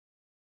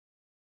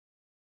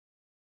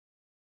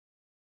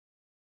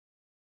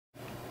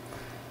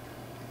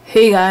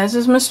Hey guys,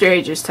 it's Mr.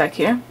 Aegis Tech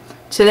here.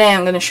 Today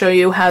I'm going to show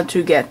you how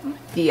to get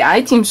the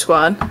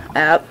TheiTeamSquad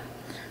app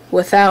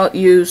without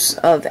use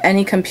of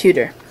any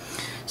computer.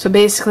 So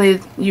basically,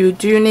 you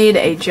do need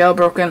a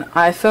jailbroken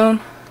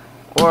iPhone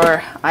or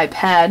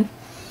iPad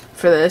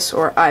for this,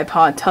 or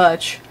iPod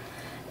Touch,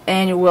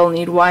 and you will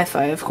need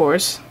Wi-Fi, of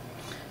course.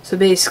 So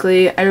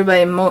basically,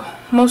 everybody,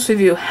 most of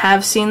you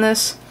have seen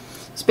this.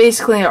 It's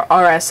basically an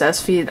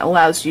RSS feed that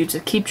allows you to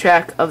keep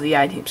track of the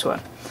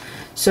TheiTeamSquad.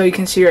 So you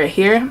can see right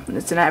here,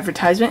 it's an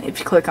advertisement. If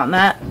you click on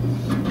that,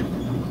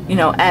 you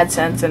know,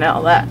 AdSense and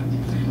all that.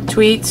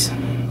 Tweets,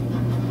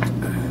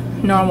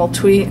 normal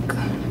tweet,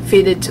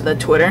 feeded to the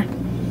Twitter.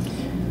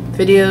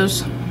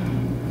 Videos,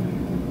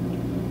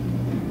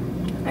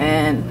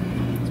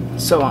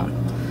 and so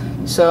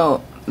on.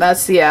 So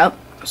that's the app.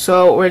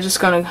 So we're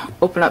just going to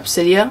open up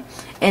Cydia,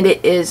 and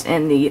it is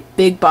in the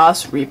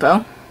bigboss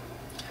repo.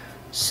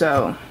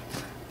 So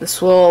this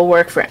will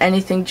work for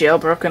anything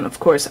jailbroken. Of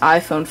course,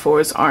 iPhone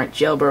 4s aren't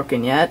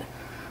jailbroken yet,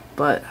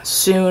 but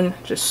soon,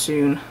 just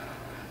soon,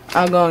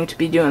 I'm going to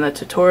be doing a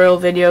tutorial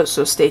video,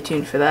 so stay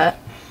tuned for that.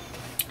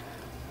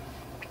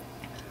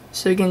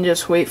 So you can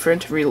just wait for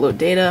it to reload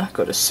data,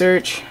 go to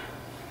search,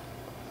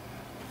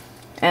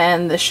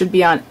 and this should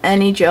be on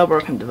any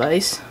jailbroken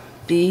device,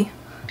 the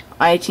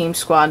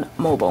TheiTeamSquad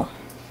mobile.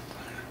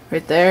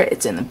 Right there,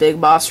 it's in the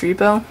bigboss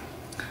repo.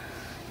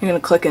 You're going to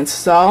click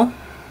install,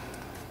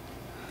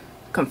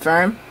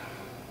 confirm,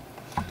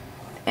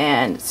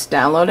 and it's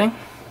downloading.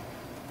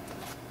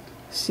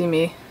 See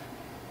me,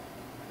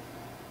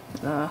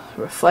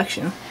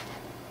 reflection.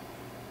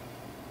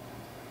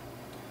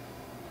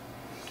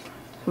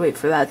 Wait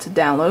for that to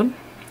download,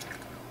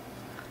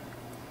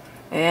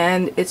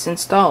 and it's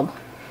installed.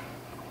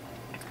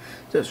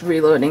 So it's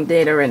reloading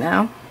data right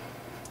now.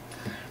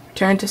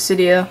 Return to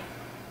Cydia,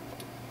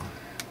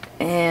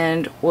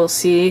 and we'll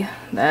see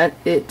that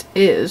it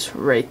is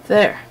right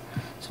there.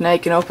 So now you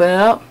can open it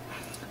up.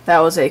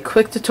 That was a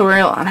quick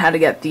tutorial on how to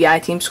get the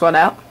TheiTeamSquad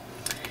out.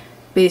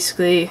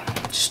 Basically,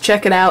 just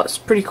check it out. It's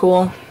pretty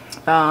cool.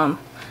 We're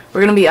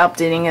going to be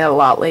updating it a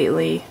lot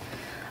lately.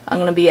 I'm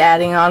going to be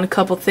adding on a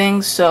couple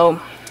things, so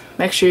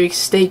make sure you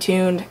stay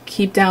tuned.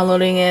 Keep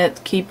downloading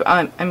it. Keep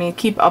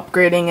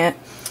upgrading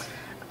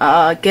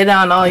it. Get it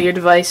on all your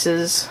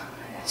devices.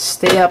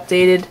 Stay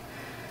updated.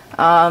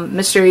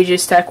 Mr.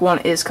 Aegis Tech 1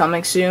 is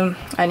coming soon.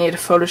 I need to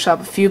Photoshop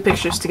a few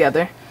pictures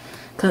together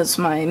because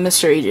my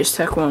Mr. Aegis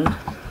Tech 1,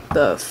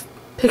 the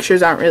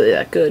pictures aren't really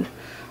that good.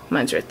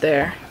 Mine's right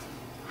there.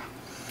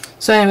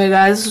 So anyway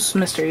guys, this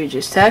is Mr.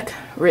 Aegis Tech.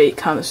 Rate,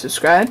 comment,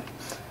 subscribe.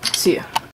 See ya.